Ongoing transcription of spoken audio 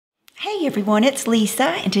Hey everyone, it's Lisa,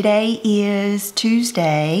 and today is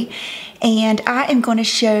Tuesday, and I am going to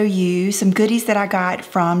show you some goodies that I got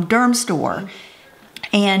from DermStore.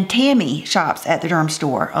 And Tammy shops at the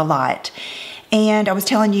DermStore a lot. And I was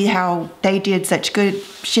telling you how they did such good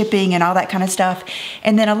shipping and all that kind of stuff.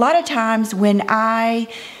 And then a lot of times when I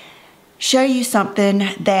show you something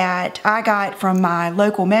that I got from my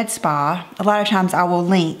local med spa, a lot of times I will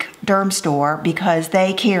link DermStore because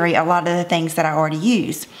they carry a lot of the things that I already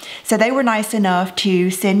use. So they were nice enough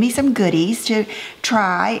to send me some goodies to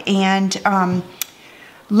try, and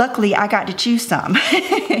luckily I got to choose some.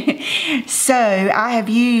 So I have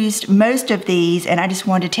used most of these, and I just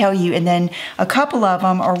wanted to tell you, and then a couple of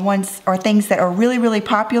them are things that are really, really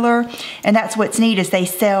popular, and that's what's neat is they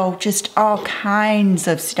sell just all kinds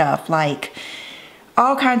of stuff, like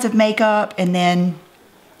all kinds of makeup, and then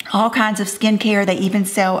all kinds of skincare. They even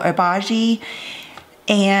sell Obagi.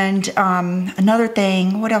 And another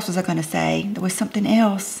thing, what else was I going to say? There was something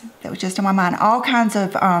else that was just on my mind. All kinds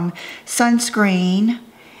of sunscreen,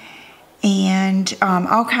 and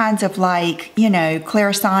all kinds of, like, you know,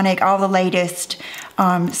 Clarisonic, all the latest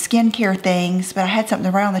skincare things. But I had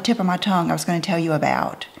something right on the tip of my tongue I was going to tell you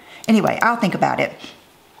about. Anyway, I'll think about it.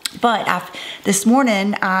 But this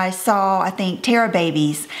morning I saw, I think, Tara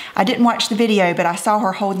Babies. I didn't watch the video, but I saw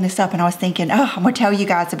her holding this up, and I was thinking, oh, I'm going to tell you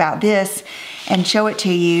guys about this and show it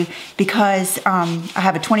to you because I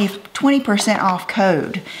have a 20% off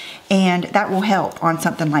code. And that will help on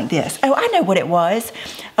something like this. Oh, I know what it was.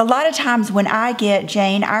 A lot of times when I get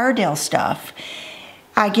Jane Iredale stuff,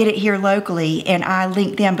 I get it here locally, and I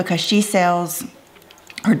link them because she sells,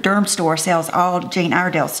 her DermStore sells all Jane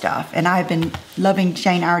Iredale stuff. And I've been loving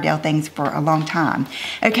Jane Iredale things for a long time.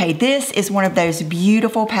 Okay, this is one of those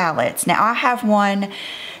beautiful palettes. Now, I have one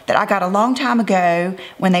that I got a long time ago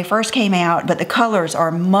when they first came out, but the colors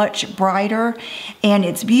are much brighter, and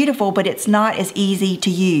it's beautiful, but it's not as easy to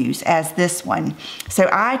use as this one. So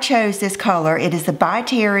I chose this color. It is the By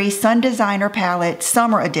Terry Sun Designer Palette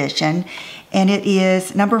Summer Edition, and it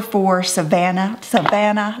is number 4,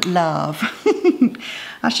 Savannah Love.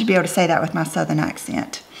 I should be able to say that with my southern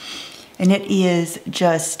accent. And it is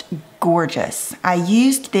just gorgeous. I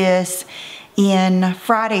used this in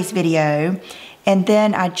Friday's video, and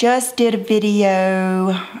then I just did a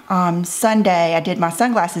video Sunday. I did my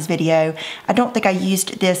sunglasses video. I don't think I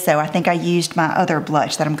used this though. I think I used my other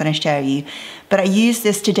blush that I'm going to show you. But I used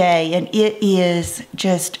this today, and it is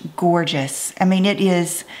just gorgeous. I mean, it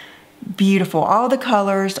is beautiful. All the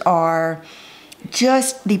colors are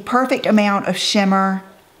just the perfect amount of shimmer,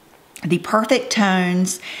 the perfect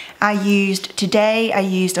tones. I used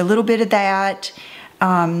a little bit of that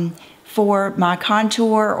for my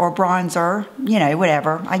contour or bronzer, you know,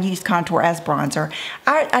 whatever. I use contour as bronzer.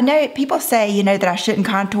 I know people say, you know, that I shouldn't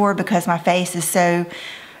contour because my face is so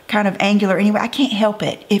kind of angular anyway. I can't help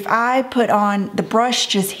it. If I put on, the brush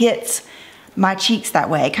just hits my cheeks that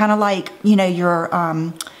way, kind of like, you know, your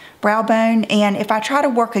brow bone. And if I try to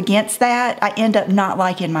work against that, I end up not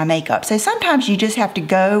liking my makeup. So sometimes you just have to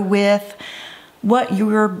go with what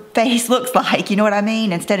your face looks like, you know what I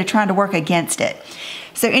mean, instead of trying to work against it.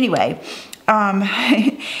 So anyway,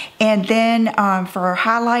 and then for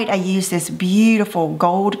highlight, I used this beautiful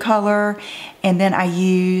gold color, and then I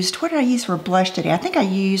used, what did I use for blush today? I think I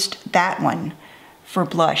used that one for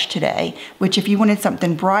blush today, which if you wanted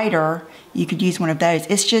something brighter, you could use one of those.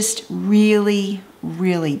 It's just really,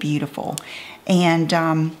 really beautiful, and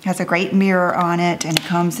has a great mirror on it, and it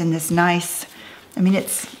comes in this nice, I mean,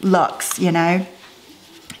 it's luxe, you know,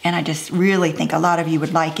 and I just really think a lot of you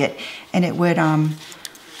would like it, and it would,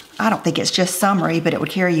 I don't think it's just summery, but it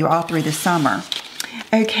would carry you all through the summer.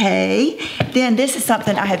 Okay, then this is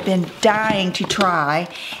something I have been dying to try,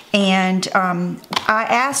 and I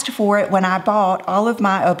asked for it when I bought all of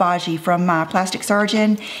my Obagi from my plastic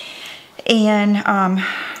surgeon, and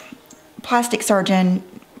plastic surgeon,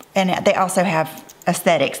 and they also have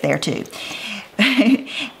aesthetics there too.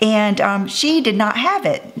 And she did not have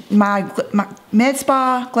it. My med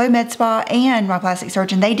spa, Glow Med Spa, and my plastic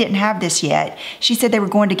surgeon, they didn't have this yet. She said they were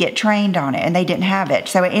going to get trained on it, and they didn't have it.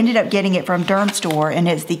 So I ended up getting it from DermStore, and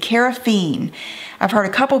it's the Carafine. I've heard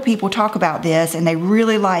a couple people talk about this, and they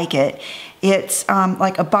really like it. It's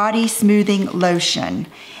like a body smoothing lotion.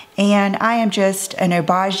 And I am just an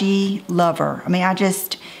Obagi lover. I mean, I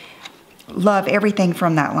just love everything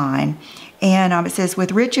from that line. And it says,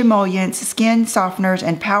 with rich emollients, skin softeners,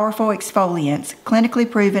 and powerful exfoliants, clinically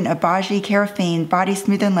proven Obagi Carafine Body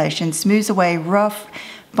Smoothing Lotion smooths away rough,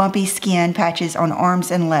 bumpy skin patches on arms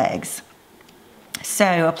and legs.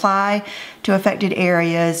 So apply to affected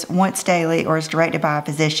areas once daily or as directed by a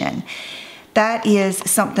physician. that is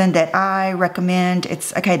something that I recommend.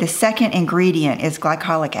 It's, okay, the second ingredient is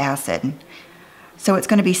glycolic acid. So it's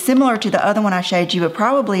gonna be similar to the other one I showed you, but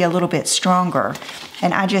probably a little bit stronger.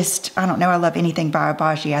 And I don't know, I love anything by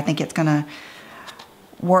Obagi. I think it's gonna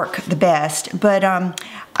work the best. But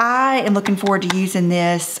I am looking forward to using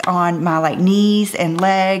this on my like knees and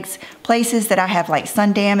legs, places that I have like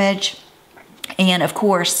sun damage. And of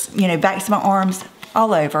course, you know, backs of my arms,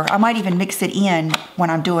 all over. I might even mix it in when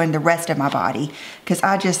I'm doing the rest of my body, because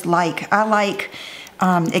I like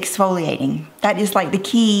exfoliating. That is like the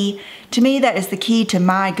key, to me, that is the key to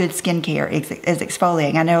my good skincare is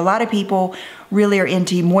exfoliating. I know a lot of people really are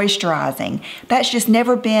into moisturizing. That's just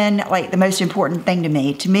never been like the most important thing to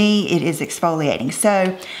me. To me, it is exfoliating.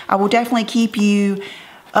 So I will definitely keep you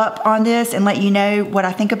up on this and let you know what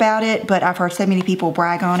I think about it, but I've heard so many people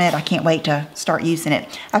brag on it. I can't wait to start using it.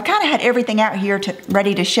 I've kind of had everything out here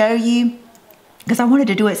ready to show you, because I wanted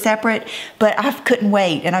to do it separate, but I couldn't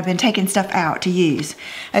wait, and I've been taking stuff out to use.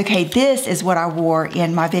 Okay, this is what I wore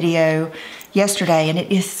in my video yesterday, and it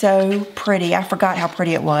is so pretty. I forgot how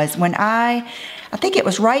pretty it was. When I think it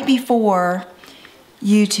was right before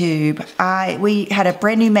YouTube, we had a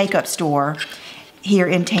brand new makeup store here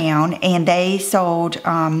in town, and they sold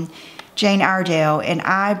Jane Iredale, and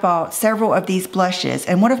I bought several of these blushes,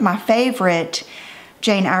 and one of my favorite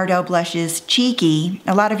Jane Iredale blushes, Cheeky.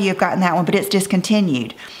 A lot of you have gotten that one, but it's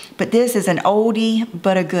discontinued. But this is an oldie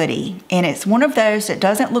but a goodie. And it's one of those that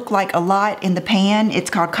doesn't look like a lot in the pan. It's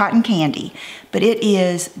called Cotton Candy. But it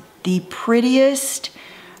is the prettiest,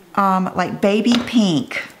 like baby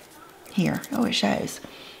pink. Here, oh, it shows.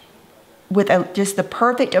 With just the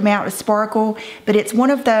perfect amount of sparkle. But it's one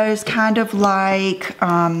of those kind of like,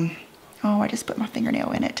 oh, I just put my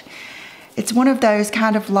fingernail in it. It's one of those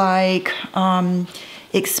kind of like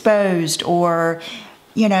Exposed or,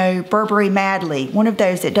 you know, Burberry Madly. One of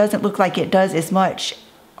those that doesn't look like it does as much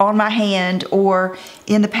on my hand or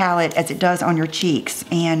in the palette as it does on your cheeks.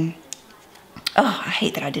 And, oh, I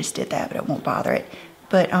hate that I just did that, but it won't bother it.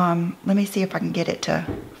 But let me see if I can get it to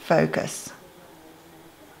focus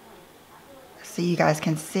so you guys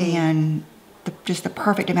can see. And just the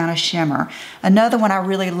perfect amount of shimmer. Another one I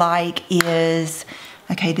really like is,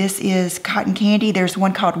 okay, this is Cotton Candy. There's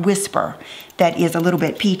one called Whisper that is a little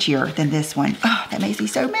bit peachier than this one. Oh, that makes me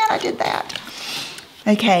so mad I did that.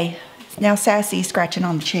 Okay, now Sassy scratching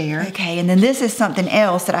on the chair. Okay, and then this is something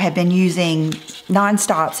else that I have been using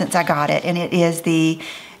nonstop since I got it, and it is the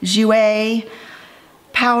Jouer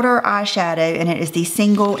powder eyeshadow, and it is the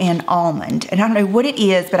single in almond. And I don't know what it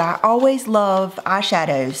is, but I always love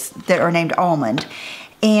eyeshadows that are named almond.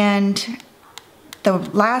 And the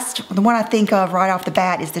one I think of right off the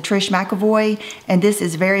bat is the Trish McEvoy, and this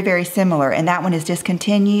is very, very similar, and that one is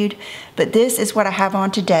discontinued. But this is what I have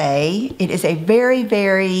on today. It is a very,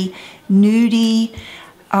 very nudie.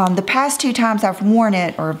 The past 2 times I've worn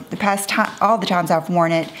it, or the past time, all the times I've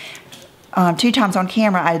worn it, 2 times on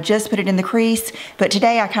camera, I just put it in the crease, but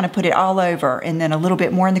today I kind of put it all over and then a little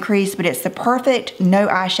bit more in the crease. But it's the perfect no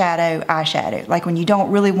eyeshadow. Like when you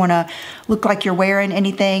don't really want to look like you're wearing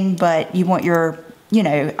anything, but you want your, you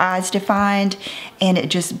know, eyes defined, and it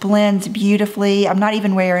just blends beautifully. I'm not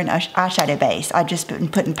even wearing an eyeshadow base. I've just been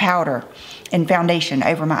putting powder and foundation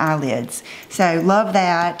over my eyelids. So love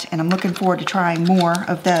that, and I'm looking forward to trying more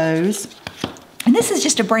of those. And this is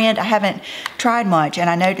just a brand I haven't tried much, and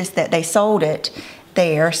I noticed that they sold it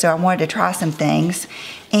there, so I wanted to try some things.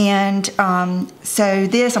 And so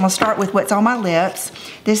this, I'm gonna start with what's on my lips.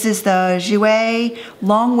 This is the Jouer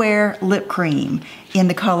Longwear Lip Cream in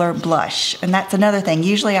the color Blush. And that's another thing.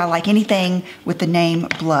 Usually I like anything with the name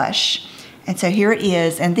Blush. And so here it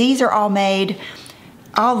is. And these are all made,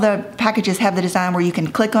 all the packages have the design where you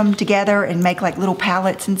can click them together and make like little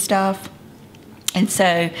palettes and stuff. And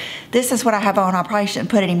so this is what I have on. I probably shouldn't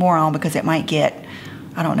put any more on because it might get,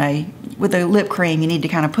 I don't know, with the lip cream, you need to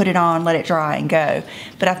kind of put it on, let it dry, and go.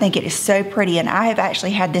 But I think it is so pretty, and I have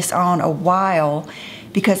actually had this on a while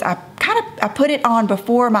because I put it on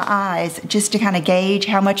before my eyes just to kind of gauge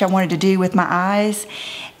how much I wanted to do with my eyes.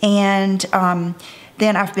 And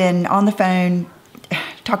then I've been on the phone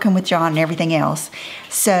talking with John and everything else.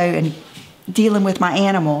 So, and dealing with my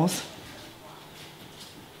animals.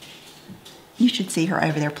 You should see her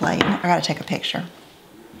over there playing. I gotta take a picture.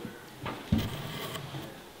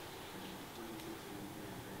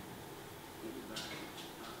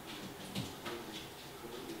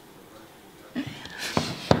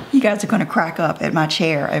 You guys are going to crack up at my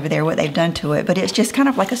chair over there, what they've done to it, but it's just kind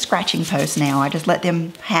of like a scratching post now. I just let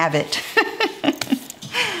them have it.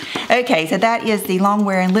 Okay, so that is the long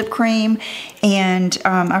wearing lip cream, and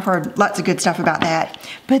I've heard lots of good stuff about that.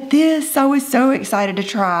 But this, I was so excited to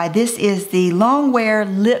try. This is the long wear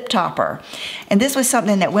lip topper. And this was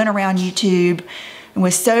something that went around YouTube and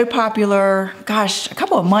was so popular, gosh, a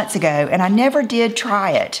couple of months ago, and I never did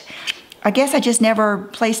try it. I guess I just never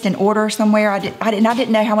placed an order somewhere. I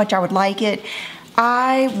didn't know how much I would like it.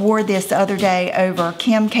 I wore this the other day over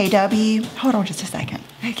Kim KW. Hold on just a second.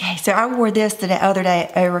 Okay, so I wore this the other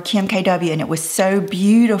day over Kim KW, and it was so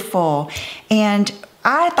beautiful. And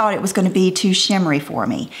I thought it was going to be too shimmery for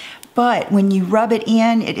me. But when you rub it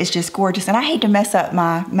in, it is just gorgeous. And I hate to mess up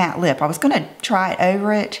my matte lip. I was going to try it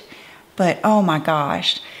over it, but oh my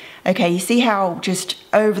gosh. Okay, you see how just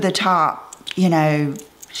over the top, you know,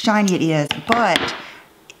 shiny it is. But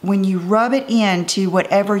when you rub it into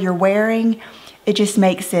whatever you're wearing, it just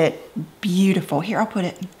makes it beautiful. Here, I'll put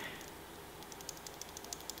it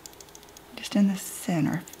just in the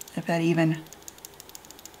center, if that even.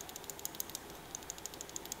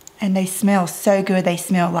 And they smell so good. They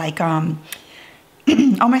smell like,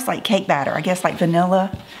 almost like cake batter, I guess like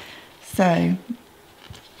vanilla. So,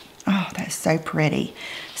 oh, that's so pretty.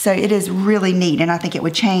 So it is really neat, and I think it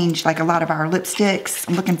would change like a lot of our lipsticks.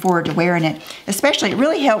 I'm looking forward to wearing it. Especially, it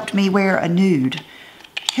really helped me wear a nude.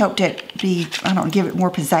 Helped it be, I don't know, give it more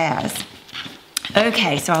pizzazz.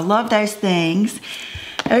 Okay, so I love those things.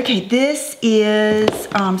 Okay, this is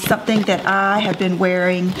something that I have been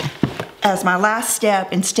wearing as my last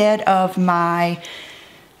step instead of my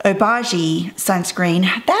Obagi sunscreen.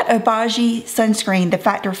 That Obagi sunscreen, the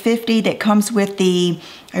Factor 50 that comes with the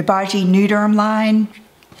Obagi Nuderm line,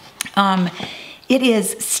 it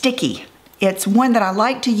is sticky. It's one that I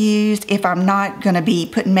like to use if I'm not going to be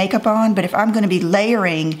putting makeup on, but if I'm going to be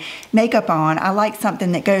layering makeup on, I like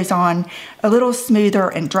something that goes on a little smoother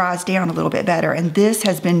and dries down a little bit better. And this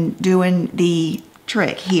has been doing the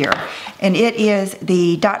trick here. And it is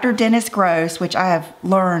the Dr. Dennis Gross, which I have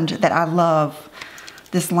learned that I love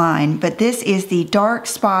this line, but this is the Dark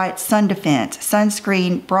Spot Sun Defense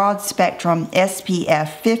Sunscreen Broad Spectrum SPF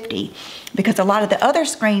 50, because a lot of the other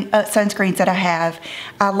sunscreens that I have,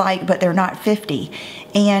 I like, but they're not 50.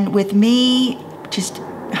 And with me, just,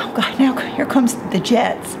 oh God, now here comes the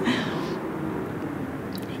jets.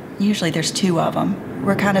 Usually there's two of them.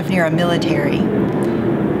 We're kind of near a military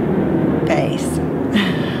base.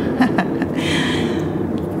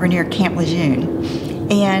 We're near Camp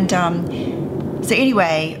Lejeune. And so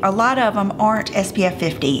anyway, a lot of them aren't SPF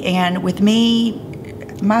 50, and with me,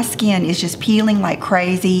 my skin is just peeling like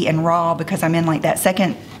crazy and raw because I'm in like that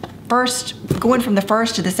going from the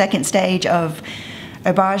first to the second stage of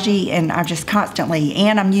Obagi, and I'm just constantly,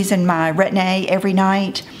 and I'm using my Retin-A every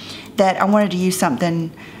night, that I wanted to use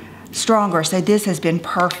something stronger. So this has been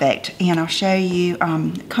perfect, and I'll show you.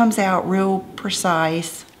 It comes out real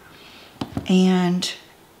precise, and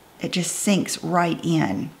it just sinks right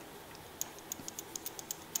in.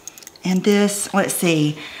 And this, let's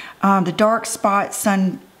see, the Dark Spot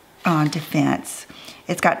Sun Defense.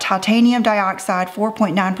 It's got titanium dioxide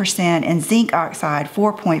 4.9% and zinc oxide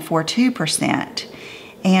 4.42%.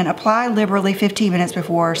 And apply liberally 15 minutes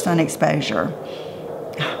before sun exposure.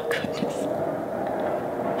 Oh, goodness.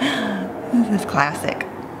 This is classic.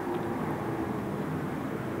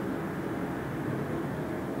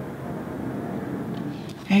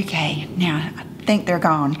 Okay, now I think they're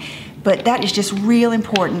gone. But that is just real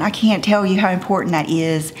important. I can't tell you how important that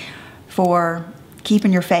is for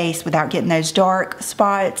keeping your face without getting those dark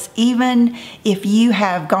spots. Even if you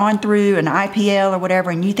have gone through an IPL or whatever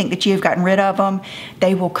and you think that you've gotten rid of them,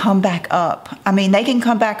 they will come back up. I mean, they can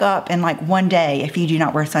come back up in like one day if you do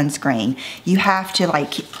not wear sunscreen. You have to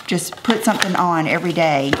like just put something on every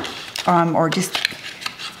day, or just,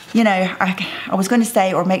 you know, I was going to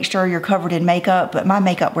say, or make sure you're covered in makeup, but my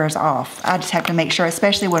makeup wears off. I just have to make sure,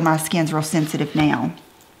 especially when my skin's real sensitive now.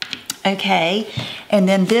 Okay, and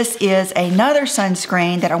then this is another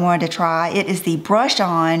sunscreen that I wanted to try. It is the Brush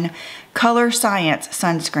On Color Science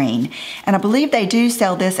sunscreen, and I believe they do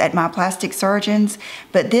sell this at My Plastic Surgeons,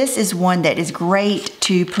 but this is one that is great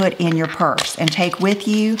to put in your purse and take with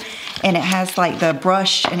you, and it has like the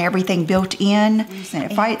brush and everything built in, and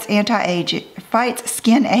it fights anti-aging, fights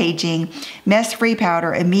skin aging, mess-free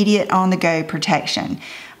powder, immediate on-the-go protection,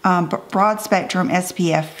 broad spectrum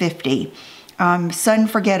SPF 50. Sun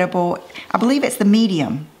forgettable, I believe it's the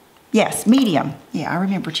medium. Yes, medium. Yeah, I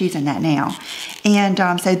remember choosing that now. And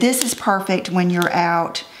so this is perfect when you're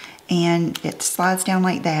out, and it slides down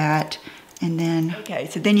like that. And then, okay,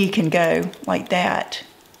 so then you can go like that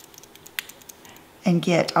and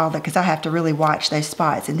get all the, because I have to really watch those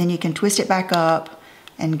spots. And then you can twist it back up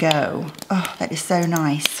and go. Oh, that is so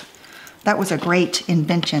nice. that was a great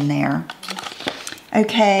invention there.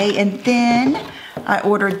 Okay, and then I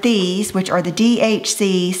ordered these, which are the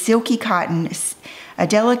DHC Silky Cotton, a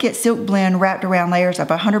delicate silk blend wrapped around layers of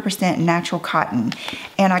 100% natural cotton.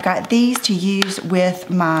 And I got these to use with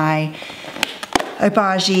my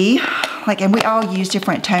Obagi. And we all use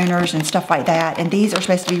different toners and stuff like that. And these are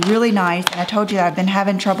supposed to be really nice. And I told you that I've been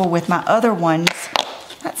having trouble with my other ones.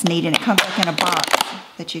 That's neat, and it comes like in a box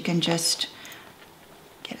that you can just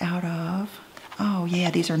get out of. Oh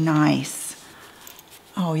yeah, these are nice.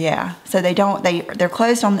 Oh yeah, so they're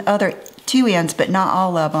closed on the other two ends, but not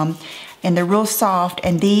all of them. And they're real soft,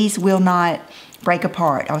 and these will not break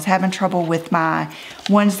apart. I was having trouble with my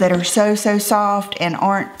ones that are so soft and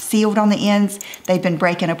aren't sealed on the ends. They've been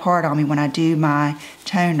breaking apart on me when I do my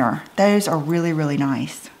toner. Those are really, really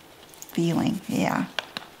nice feeling, yeah.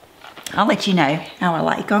 I'll let you know how I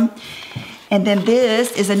like them. And then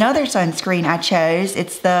this is another sunscreen I chose.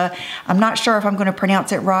 It's I'm not sure if I'm gonna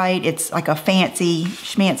pronounce it right. It's like a fancy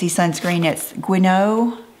schmancy sunscreen. It's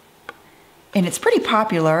Guino, and it's pretty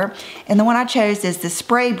popular. And the one I chose is the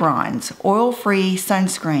Spray Bronze Oil-Free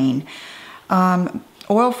Sunscreen.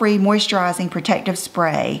 Oil-free moisturizing protective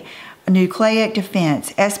spray, nucleic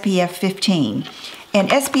defense, SPF 15. And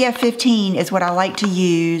SPF 15 is what I like to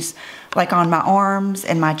use like on my arms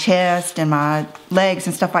and my chest and my legs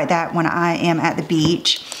and stuff like that when I am at the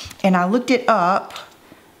beach. And I looked it up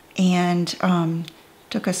and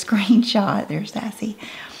took a screenshot. There's Sassy.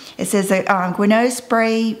 It says that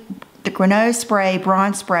the Guino Spray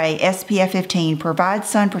Bronze Spray SPF 15 provides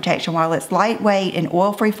sun protection while its lightweight and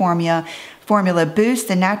oil-free formula boosts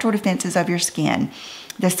the natural defenses of your skin.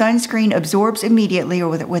 The sunscreen absorbs immediately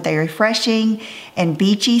with a refreshing and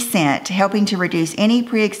beachy scent, helping to reduce any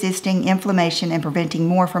pre-existing inflammation and preventing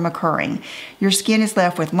more from occurring. Your skin is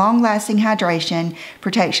left with long-lasting hydration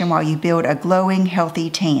protection while you build a glowing,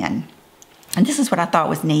 healthy tan. And this is what I thought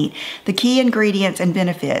was neat. The key ingredients and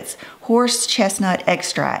benefits: horse chestnut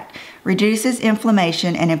extract, reduces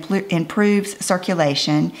inflammation and improves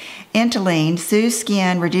circulation. Inulin soothes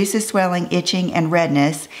skin, reduces swelling, itching, and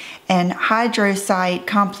redness. And hydrocyte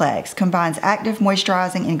complex combines active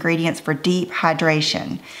moisturizing ingredients for deep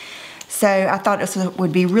hydration. So I thought this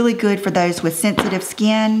would be really good for those with sensitive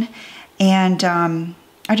skin. And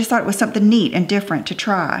I just thought it was something neat and different to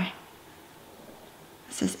try.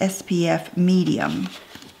 This is SPF medium.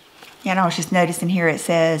 And I was just noticing here it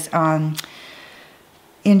says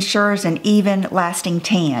ensures an even lasting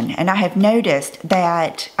tan. And I have noticed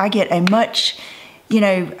that I get a much,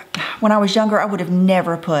 when I was younger, I would have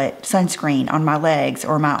never put sunscreen on my legs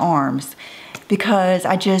or my arms because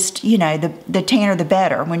I just, the tanner the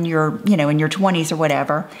better when you're, in your 20s or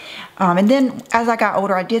whatever. And then as I got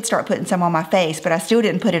older, I did start putting some on my face, but I still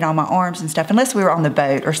didn't put it on my arms and stuff unless we were on the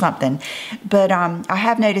boat or something. But I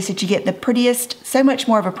have noticed that you get the prettiest, so much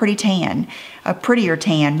more of a prettier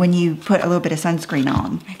tan when you put a little bit of sunscreen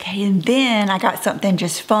on. Okay, and then I got something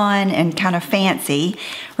just fun and kind of fancy.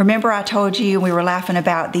 Remember I told you we were laughing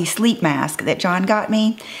about the sleep mask that John got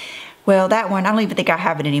me? Well, that one, I don't even think I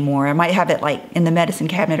have it anymore. I might have it like in the medicine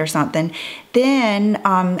cabinet or something. Then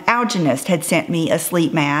Alginist had sent me a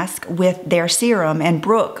sleep mask with their serum, and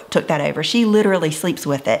Brooke took that over. She literally sleeps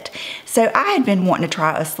with it. So I had been wanting to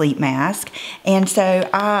try a sleep mask, and so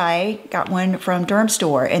I got one from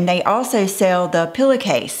DermStore, and they also sell the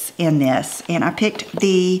pillowcase in this. And I picked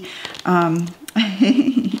the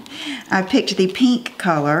I picked the pink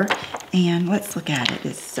color, and let's look at it.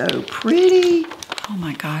 It's so pretty. Oh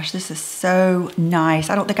my gosh, this is so nice.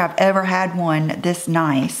 I don't think I've ever had one this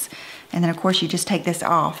nice. And then of course you just take this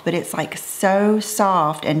off, but it's like so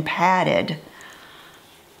soft and padded.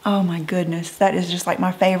 Oh my goodness, that is just like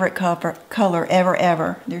my favorite color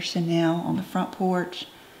ever. There's Chanel on the front porch.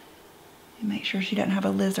 And make sure she doesn't have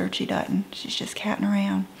a lizard. She doesn't. She's just catting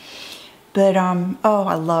around. But oh,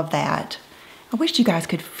 I love that. I wish you guys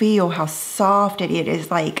could feel how soft it is,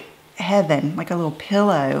 like heaven, like a little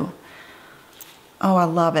pillow. Oh, I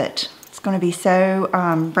love it. It's going to be so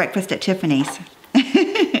breakfast at Tiffany's.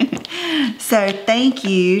 So thank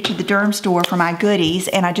you to the DermStore for my goodies,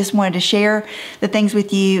 and I just wanted to share the things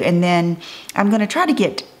with you, and then I'm going to try to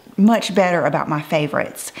get much better about my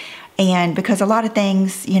favorites. And because a lot of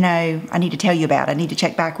things, I need to tell you about. I need to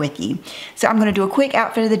check back with you. So I'm going to do a quick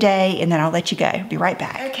outfit of the day, and then I'll let you go. Be right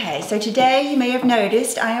back. Okay, so today you may have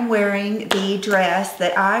noticed I am wearing the dress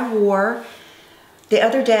that I wore the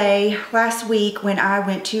other day, last week, when I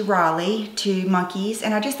went to Raleigh to Monkeys,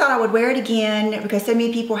 and I just thought I would wear it again because so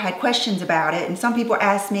many people had questions about it, and some people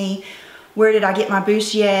asked me, where did I get my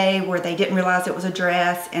bustier, where they didn't realize it was a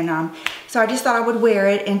dress, and so I just thought I would wear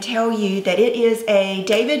it and tell you that it is a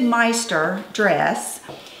David Meister dress,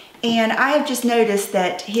 And I have just noticed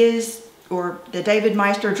that the David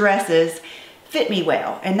Meister dresses fit me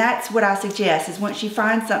well. And that's what I suggest, is once you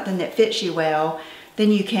find something that fits you well,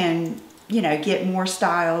 then you can, you know, get more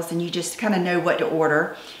styles and you just kind of know what to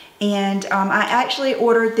order. And I actually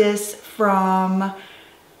ordered this from,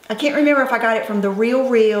 I can't remember if I got it from The Real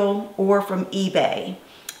Real or from eBay,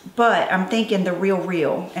 but I'm thinking The Real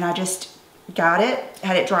Real. And I just got it,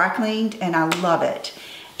 had it dry cleaned, and I love it.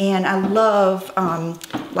 And I love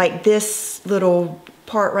like this little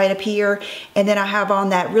part right up here, and then I have on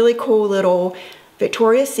that really cool little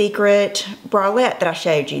Victoria's Secret bralette that I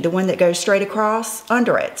showed you, the one that goes straight across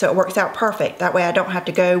under it, so it works out perfect. That way I don't have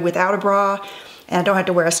to go without a bra, and I don't have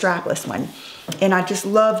to wear a strapless one. And I just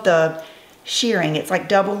love the shearing. It's like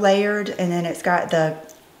double layered, and then it's got the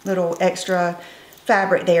little extra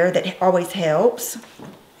fabric there that always helps.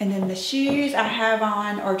 And then the shoes I have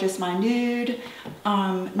on are just my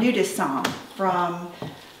nudist song from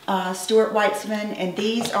Stuart Weitzman, and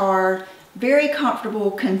these are very comfortable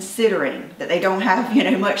considering that they don't have, you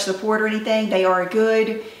know, much support or anything. They are a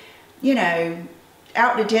good, you know,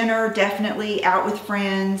 out to dinner, definitely out with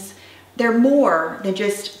friends. They're more than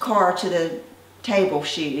just car to the table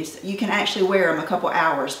shoes. You can actually wear them a couple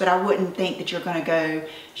hours, but I wouldn't think that you're going to go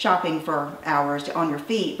shopping for hours on your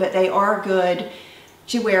feet, but they are good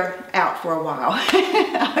to wear out for a while.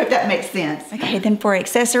 I hope that makes sense. Okay, then for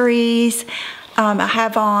accessories, I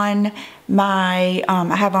have on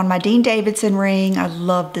my Dean Davidson ring. I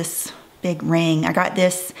love this big ring. I got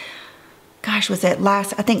this, gosh, was it I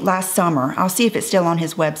think last summer. I'll see if it's still on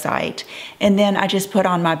his website. And then I just put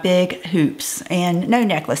on my big hoops, and no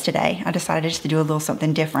necklace today. I decided just to do a little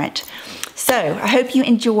something different. So I hope you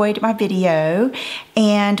enjoyed my video,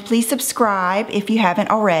 and please subscribe if you haven't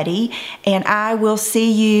already. And I will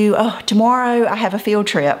see you, tomorrow I have a field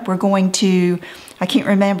trip. We're going to, I can't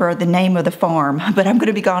remember the name of the farm, but I'm going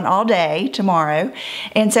to be gone all day tomorrow.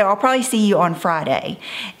 And so I'll probably see you on Friday,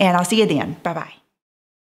 and I'll see you then. Bye-bye.